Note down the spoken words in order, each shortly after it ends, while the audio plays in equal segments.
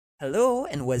Hello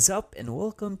and what's up and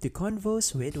welcome to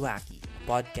Convos with Wacky, a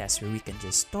podcast where we can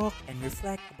just talk and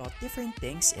reflect about different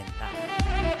things in life.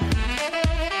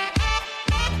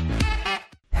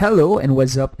 Hello and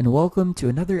what's up and welcome to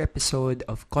another episode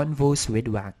of Convos with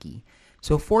Wacky.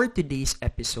 So for today's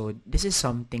episode, this is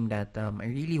something that I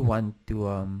really want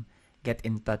to get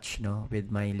in touch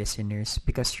with my listeners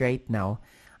because right now,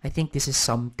 I think this is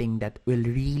something that will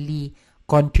really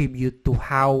contribute to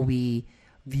how we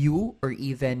view or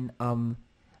even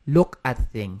look at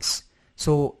things.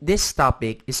 So this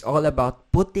topic is all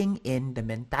about putting in the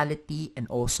mentality and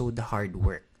also the hard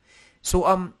work. So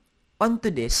onto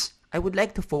this, I would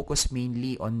like to focus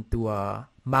mainly onto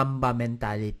Mamba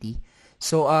mentality.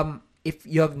 So if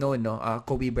you have known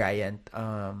Kobe Bryant,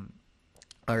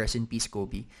 rest in peace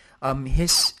Kobe.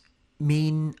 His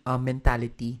main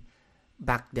mentality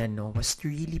back then was to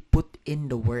really put in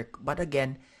the work, but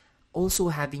again also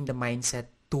having the mindset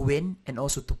to win and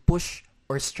also to push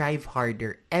or strive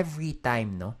harder every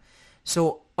time,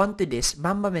 So onto this,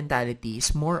 Mamba mentality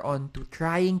is more on to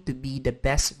trying to be the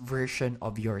best version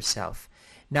of yourself.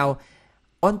 Now,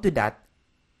 onto that,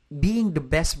 being the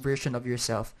best version of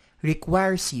yourself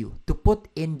requires you to put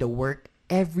in the work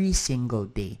every single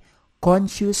day.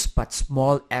 Conscious but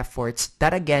small efforts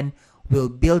that again will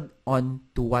build on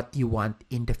to what you want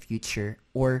in the future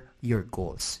or your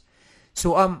goals.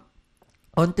 So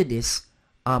onto this,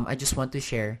 I just want to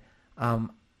share,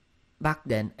 back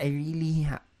then, I really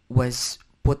was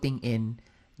putting in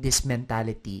this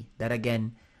mentality that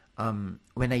again,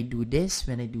 when I do this,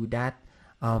 when I do that,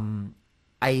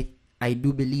 I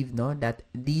do believe that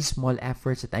these small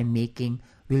efforts that I'm making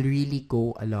will really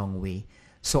go a long way.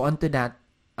 So onto that,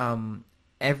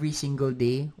 every single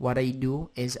day, what I do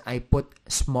is I put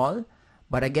small,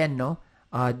 but again,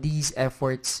 these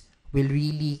efforts will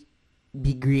really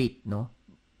be great,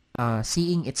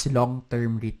 seeing its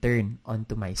long-term return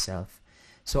onto myself.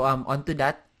 So onto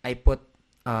that, I put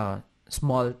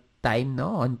small time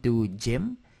onto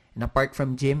gym, and apart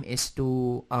from gym is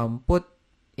to put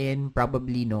in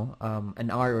probably an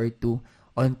hour or two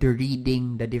onto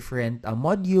reading the different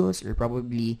modules or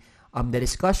probably the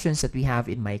discussions that we have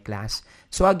in my class.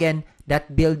 So again,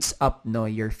 that builds up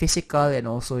your physical and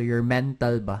also your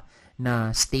mental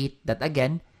na state that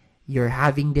again you're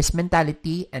having this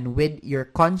mentality, and with your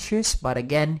conscious but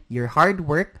again your hard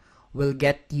work will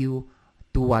get you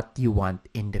to what you want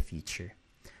in the future.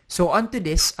 So onto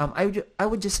this, I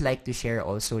would just like to share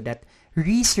also that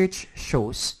research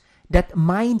shows that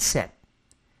mindset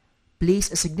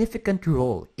plays a significant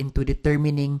role into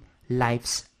determining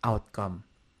life's outcome.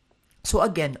 So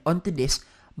again, onto this,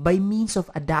 by means of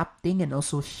adapting and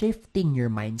also shifting your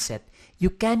mindset, you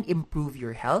can improve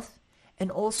your health and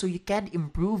also you can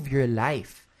improve your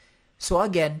life. So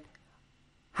again,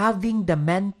 having the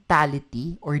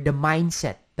mentality or the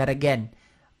mindset that again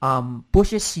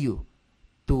pushes you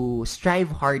to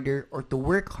strive harder or to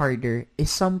work harder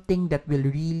is something that will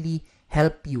really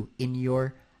help you in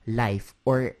your life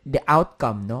or the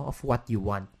outcome of what you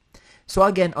want. So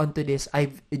again, onto this,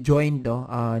 I've joined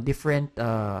different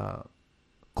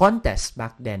contests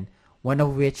back then. One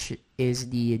of which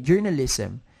is the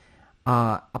journalism.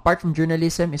 Apart from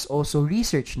journalism is also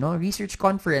research, research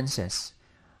conferences.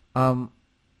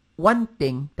 One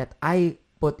thing that I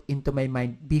put into my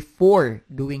mind before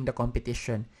doing the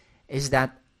competition is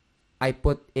that I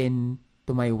put into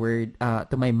my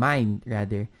to my mind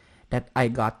rather, that I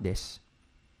got this.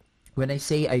 When I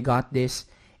say I got this,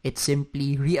 it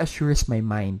simply reassures my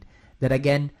mind that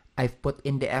again, I've put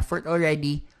in the effort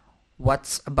already.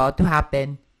 What's about to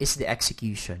happen is the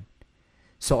execution.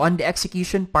 So on the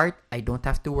execution part, I don't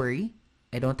have to worry.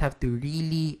 I don't have to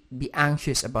really be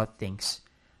anxious about things.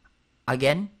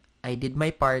 Again, I did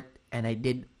my part and I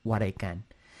did what I can.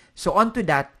 So onto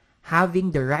that,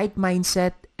 having the right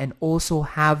mindset and also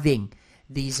having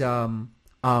these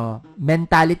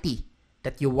mentality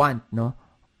that you want,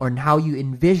 on how you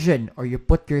envision or you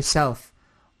put yourself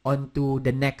onto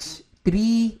the next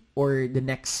 3 or the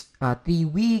next 3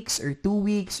 weeks or 2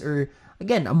 weeks or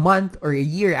again a month or a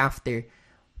year after.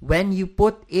 When you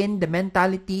put in the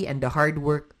mentality and the hard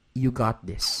work, you got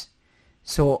this.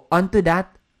 So onto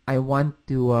that, I want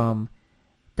to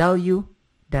tell you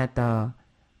that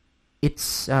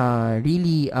it's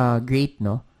really great,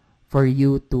 for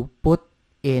you to put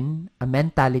in a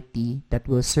mentality that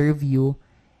will serve you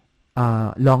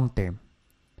long term.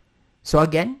 So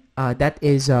again, that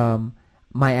is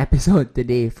my episode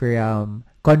today for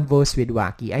Convos with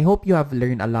Wacky. I hope you have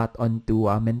learned a lot onto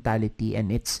mentality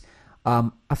and its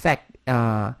effect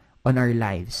on our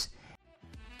lives.